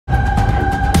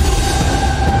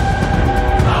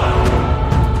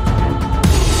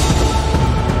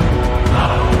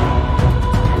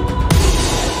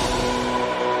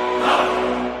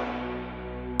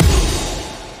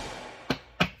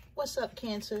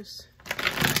Cancers.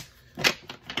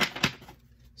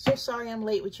 So sorry I'm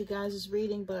late with you guys'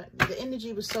 reading, but the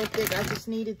energy was so thick, I just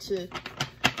needed to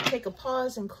take a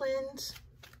pause and cleanse.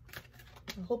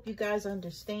 I hope you guys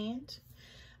understand.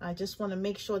 I just want to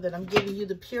make sure that I'm giving you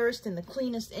the purest and the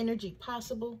cleanest energy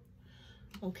possible.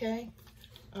 Okay?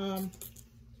 Thank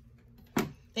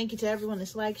you to everyone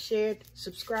that's liked, shared,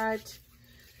 subscribed.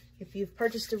 If you've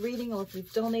purchased a reading or if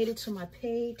you've donated to my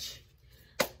page,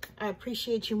 I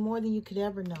appreciate you more than you could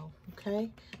ever know. Okay?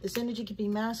 This energy can be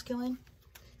masculine,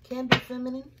 can be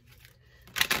feminine.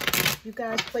 You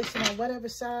guys place it on whatever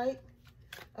side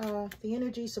the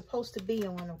energy is supposed to be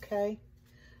on, okay?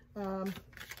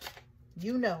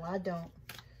 You know, I don't.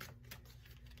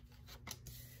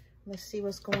 Let's see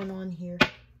what's going on here.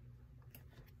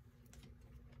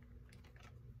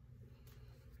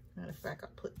 Matter of fact, I'll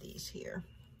put these here.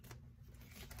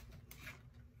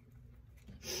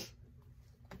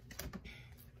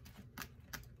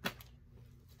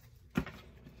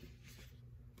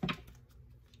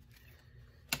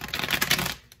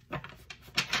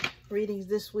 Readings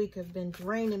this week have been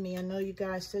draining me. I know you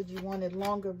guys said you wanted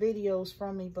longer videos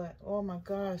from me, but oh my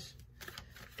gosh,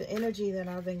 the energy that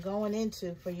I've been going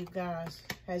into for you guys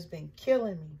has been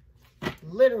killing me,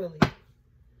 literally.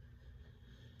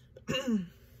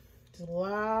 There's a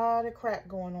lot of crap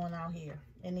going on out here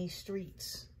in these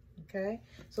streets, okay?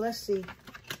 So let's see.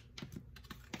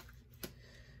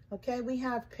 Okay, we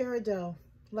have Peridot,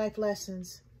 life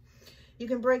lessons. You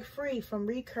can break free from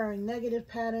recurring negative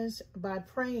patterns by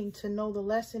praying to know the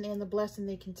lesson and the blessing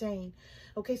they contain.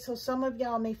 Okay, so some of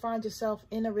y'all may find yourself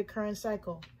in a recurring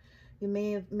cycle. You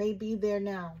may be there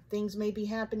now. Things may be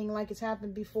happening like it's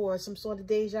happened before, some sort of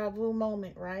deja vu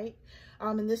moment, right?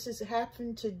 And this is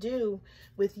having to do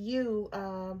with you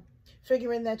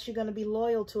figuring that you're going to be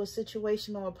loyal to a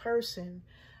situation or a person.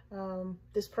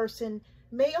 This person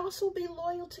may also be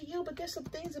loyal to you, but there's some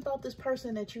things about this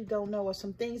person that you don't know, or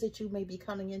some things that you may be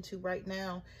coming into right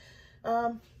now.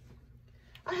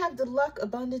 I have the luck,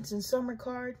 abundance, and summer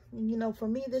card. And, you know, for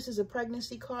me, this is a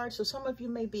pregnancy card. So some of you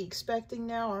may be expecting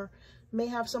now, or may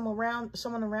have someone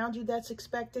around you that's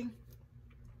expecting.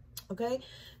 Okay,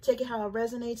 take it how it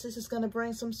resonates. This is going to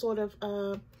bring some sort of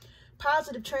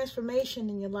positive transformation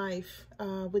in your life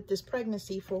with this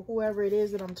pregnancy for whoever it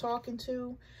is that I'm talking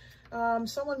to.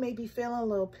 Someone may be feeling a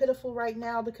little pitiful right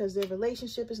now because their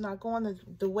relationship is not going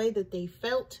the way that they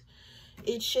felt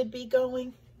it should be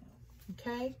going.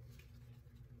 Okay.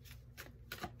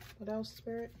 What else,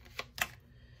 Spirit?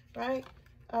 Right?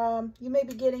 You may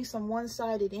be getting some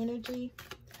one-sided energy,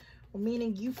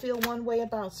 meaning you feel one way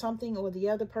about something or the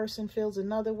other person feels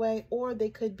another way, or they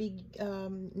could be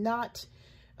not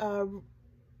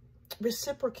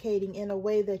reciprocating in a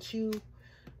way that you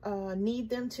need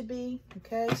them to be.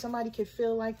 Okay, somebody could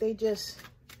feel like they just,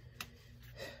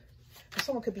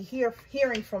 someone could be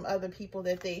hearing from other people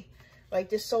that they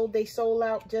like just sold their soul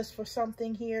out just for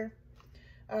something here,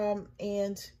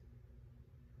 and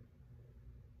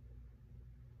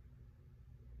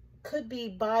could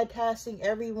be bypassing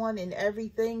everyone and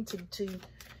everything to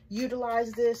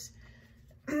utilize this.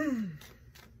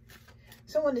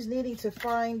 Someone is needing to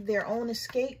find their own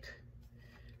escape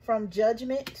from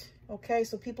judgment. Okay,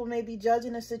 so people may be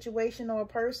judging a situation or a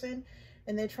person,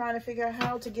 and they're trying to figure out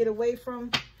how to get away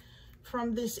from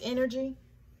this energy.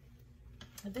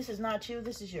 If this is not you,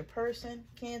 this is your person,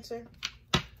 Cancer.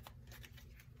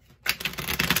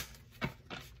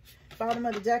 Bottom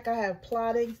of the deck, I have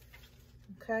plotting.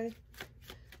 Okay,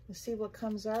 let's see what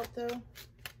comes out though.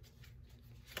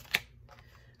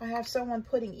 I have someone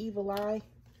putting evil eye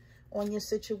on your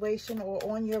situation or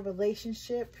on your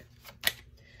relationship.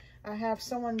 I have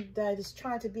someone that is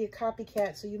trying to be a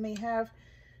copycat. So you may have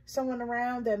someone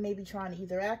around that may be trying to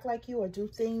either act like you or do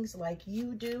things like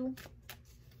you do.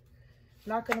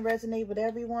 Not going to resonate with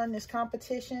everyone. This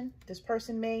competition. This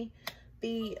person may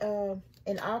be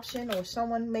an option, or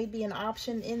someone may be an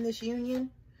option in this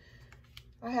union.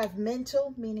 I have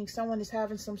mental, meaning someone is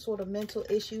having some sort of mental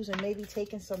issues and maybe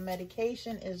taking some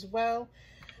medication as well.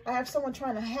 I have someone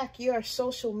trying to hack your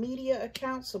social media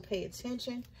account, so pay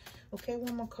attention. Okay,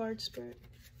 one more card, Spirit.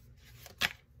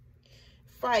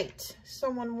 Fight.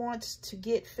 Someone wants to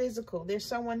get physical. There's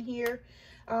someone here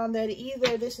that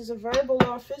either this is a verbal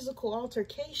or physical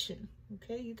altercation.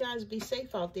 Okay, you guys be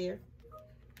safe out there,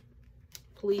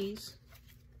 please.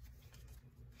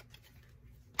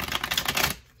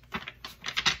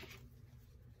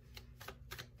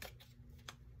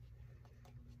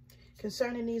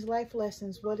 Concerning these life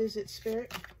lessons, what is it,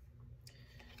 Spirit?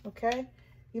 Okay,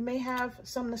 you may have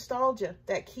some nostalgia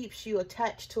that keeps you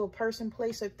attached to a person,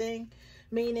 place, or thing.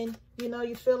 Meaning, you know,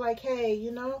 you feel like, hey,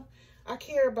 you know, I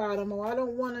care about them, or I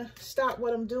don't want to stop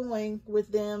what I'm doing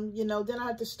with them, you know, then I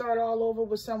have to start all over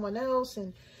with someone else.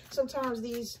 And sometimes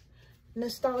these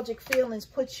nostalgic feelings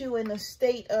put you in a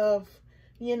state of,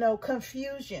 you know,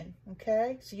 confusion,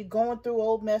 okay? So you're going through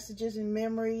old messages and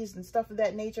memories and stuff of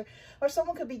that nature, or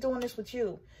someone could be doing this with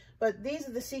you. But these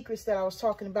are the secrets that I was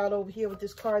talking about over here with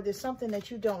this card. There's something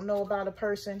that you don't know about a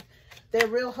person. They're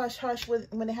real hush-hush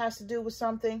when it has to do with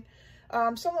something.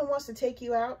 Someone wants to take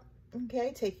you out,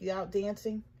 okay? Take you out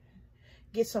dancing,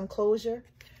 get some closure,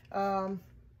 have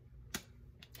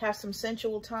some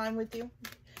sensual time with you,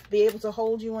 be able to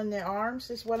hold you in their arms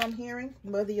is what I'm hearing,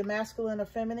 whether you're masculine or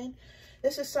feminine.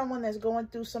 This is someone that's going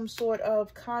through some sort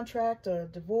of contract or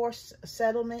divorce,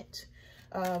 settlement,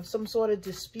 some sort of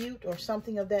dispute or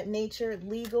something of that nature.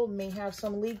 Legal, may have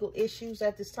some legal issues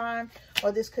at this time,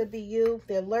 or this could be you.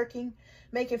 They're lurking,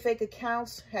 making fake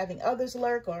accounts, having others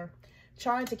lurk, or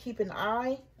trying to keep an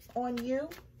eye on you,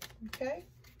 okay?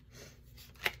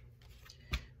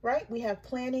 Right, we have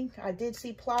planning. I did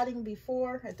see plotting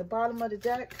before at the bottom of the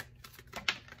deck.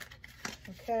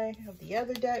 Okay, of the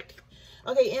other deck.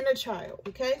 Okay, inner child,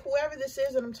 okay? Whoever this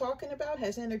is that I'm talking about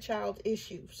has inner child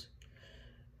issues,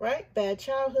 right? Bad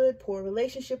childhood, poor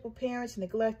relationship with parents,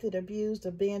 neglected, abused,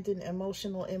 abandoned,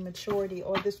 emotional immaturity,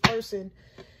 or this person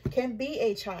can be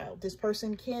a child. This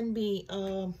person can be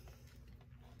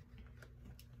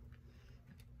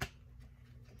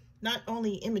not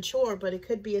only immature, but it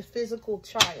could be a physical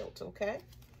child, okay?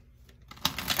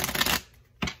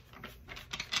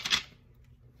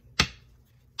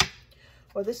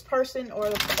 Or this person or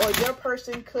your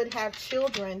person could have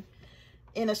children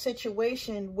in a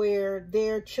situation where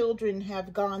their children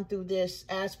have gone through this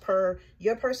as per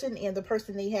your person and the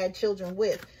person they had children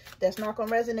with. That's not going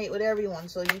to resonate with everyone,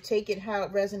 so you take it how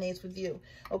it resonates with you.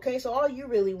 Okay, so all you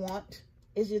really want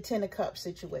is your 10 of Cups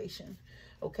situation.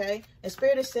 Okay, and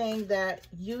Spirit is saying that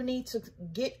you need to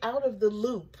get out of the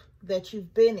loop that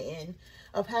you've been in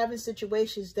of having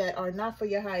situations that are not for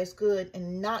your highest good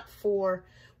and not for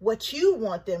what you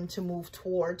want them to move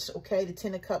towards. Okay, the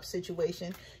 10 of Cups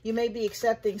situation. You may be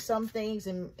accepting some things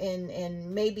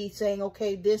and maybe saying,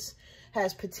 okay, this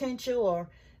has potential,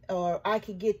 or I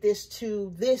could get this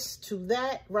to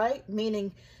that, right?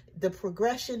 Meaning the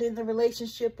progression in the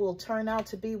relationship will turn out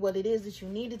to be what it is that you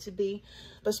need it to be.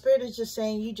 But Spirit is just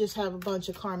saying you just have a bunch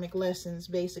of karmic lessons,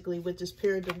 basically, with this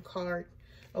Pyramid card,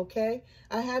 okay?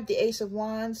 I have the Ace of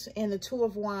Wands and the Two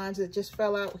of Wands that just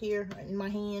fell out here in my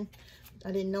hand.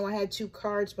 I didn't know I had two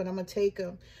cards, but I'm going to take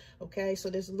them, okay? So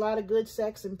there's a lot of good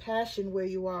sex and passion where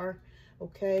you are,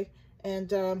 okay?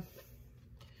 And,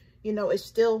 you know,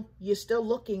 you're still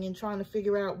looking and trying to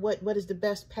figure out what is the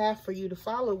best path for you to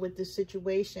follow with this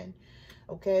situation,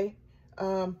 okay?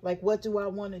 Like, what do I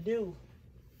want to do?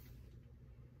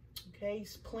 Okay,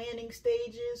 planning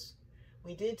stages.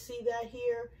 We did see that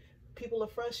here. People are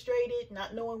frustrated,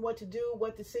 not knowing what to do,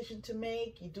 what decision to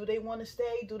make. Do they want to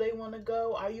stay? Do they want to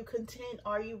go? Are you content?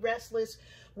 Are you restless?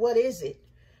 What is it?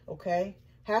 Okay,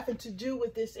 having to do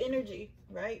with this energy,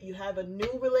 right? You have a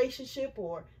new relationship,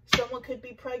 or someone could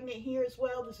be pregnant here as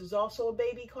well. This is also a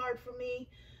baby card for me.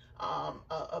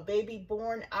 A baby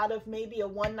born out of maybe a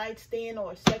one-night stand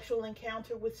or a sexual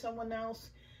encounter with someone else.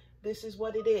 This is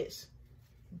what it is,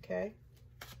 okay?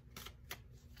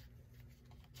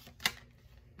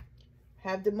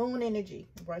 Have the moon energy,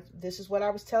 right? This is what I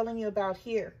was telling you about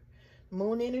here.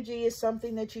 Moon energy is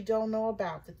something that you don't know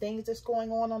about. The things that's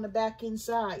going on the back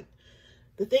inside.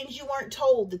 The things you weren't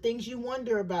told, the things you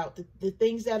wonder about, the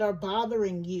things that are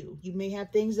bothering you. You may have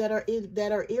things that are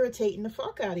irritating the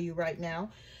fuck out of you right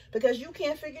now because you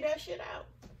can't figure that shit out.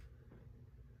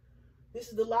 This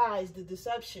is the lies, the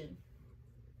deception.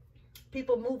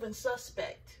 People moving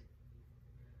suspect,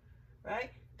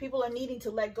 right? People are needing to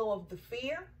let go of the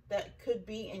fear that could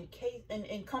be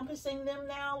encompassing them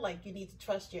now. Like, you need to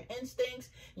trust your instincts.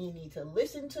 You need to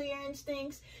listen to your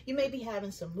instincts. You may be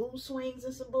having some mood swings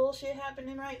and some bullshit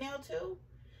happening right now too.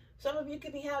 Some of you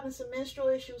could be having some menstrual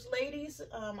issues, ladies.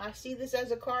 I see this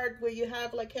as a card where you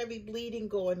have like heavy bleeding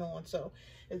going on. So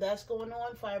if that's going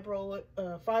on,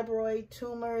 fibroid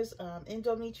tumors,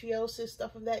 endometriosis,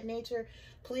 stuff of that nature,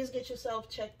 please get yourself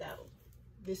checked out.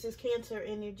 This is Cancer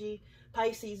energy,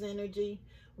 Pisces energy.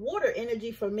 Water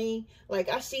energy for me, like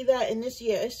I see that in this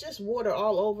year, it's just water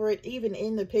all over it, even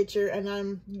in the picture.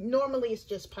 And normally it's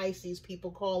just Pisces people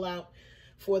call out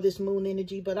for this moon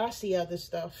energy, but I see other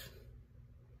stuff.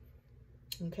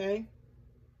 Okay,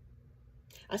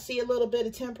 I see a little bit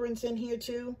of temperance in here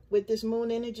too with this moon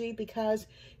energy, because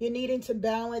you're needing to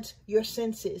balance your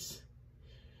senses,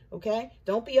 Okay,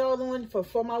 don't be all on,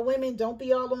 for my women, don't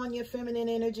be all on your feminine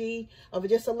energy of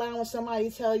just allowing somebody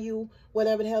to tell you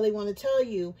whatever the hell they want to tell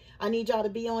you. I need y'all to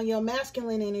be on your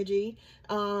masculine energy,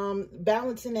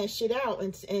 balancing that shit out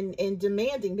and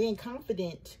demanding, being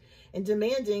confident and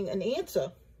demanding an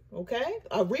answer. Okay,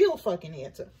 a real fucking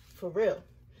answer, for real.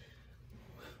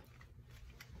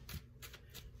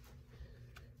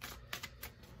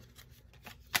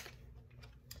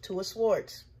 Two of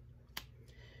Swords.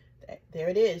 There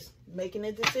it is, making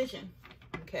a decision.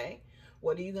 Okay,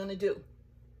 what are you going to do?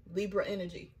 Libra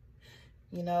energy,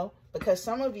 you know, because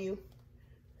some of you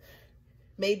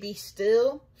may be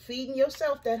still feeding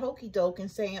yourself that hokey doke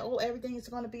and saying, oh, everything is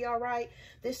going to be all right.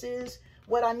 This is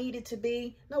what I need it to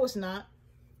be. No, it's not.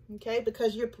 Okay,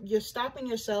 because you're stopping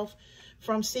yourself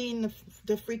from seeing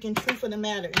the freaking truth of the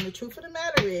matter. And the truth of the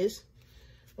matter is,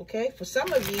 okay, for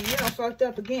some of you, you done fucked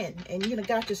up again and you done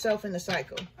got yourself in the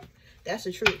cycle. That's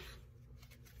the truth.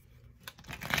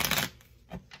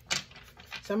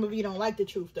 Some of you don't like the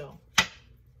truth, though.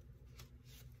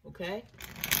 Okay?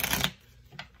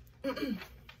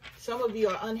 Some of you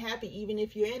are unhappy even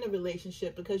if you're in a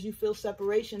relationship because you feel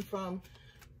separation from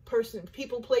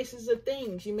people, places, or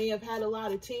things. You may have had a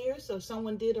lot of tears or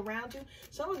someone did around you.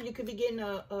 Some of you could be getting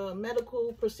a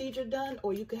medical procedure done,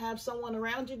 or you could have someone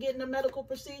around you getting a medical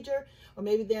procedure, or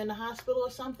maybe they're in the hospital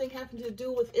or something having to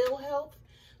do with ill health.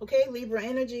 Okay, Libra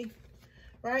energy,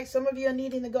 right? Some of you are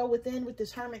needing to go within with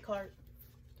this Hermit card.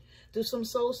 Do some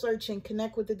soul searching,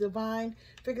 connect with the divine,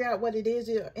 figure out what it is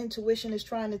your intuition is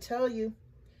trying to tell you.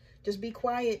 Just be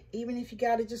quiet, even if you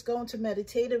got to just go into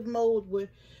meditative mode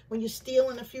when you're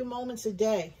stealing a few moments a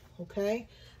day, okay?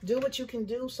 Do what you can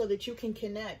do so that you can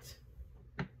connect.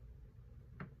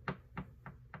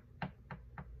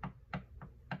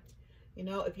 You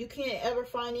know, if you can't ever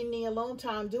find any alone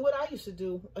time, do what I used to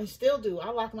do and still do. I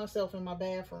lock myself in my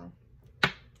bathroom.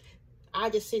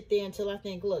 I just sit there until I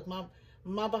think, look,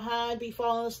 my behind be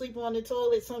falling asleep on the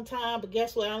toilet sometime, but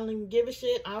guess what? I don't even give a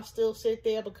shit. I'll still sit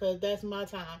there because that's my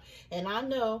time. And I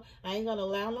know I ain't going to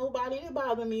allow nobody to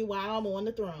bother me while I'm on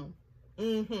the throne.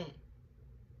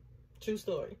 True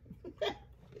story.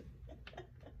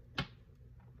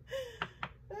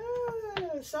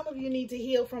 Some of you need to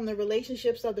heal from the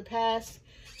relationships of the past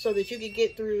so that you can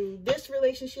get through this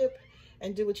relationship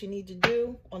and do what you need to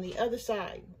do on the other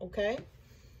side, okay?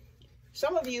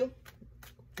 Some of you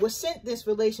were sent this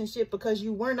relationship because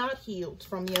you were not healed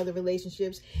from the other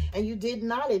relationships and you did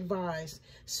not advise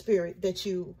spirit that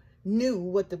you knew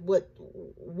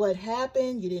what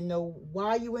happened. You didn't know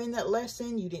why you were in that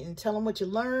lesson. You didn't tell them what you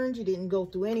learned. You didn't go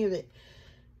through any of it.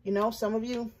 You know, some of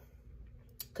you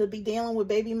could be dealing with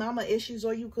baby mama issues,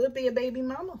 or you could be a baby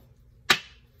mama.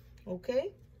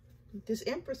 Okay? This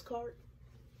Empress card.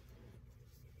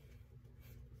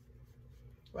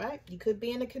 Right? You could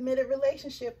be in a committed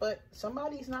relationship, but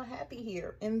somebody's not happy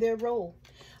here in their role.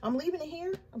 I'm leaving it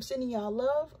here. I'm sending y'all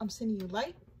love. I'm sending you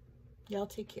light. Y'all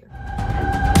take care.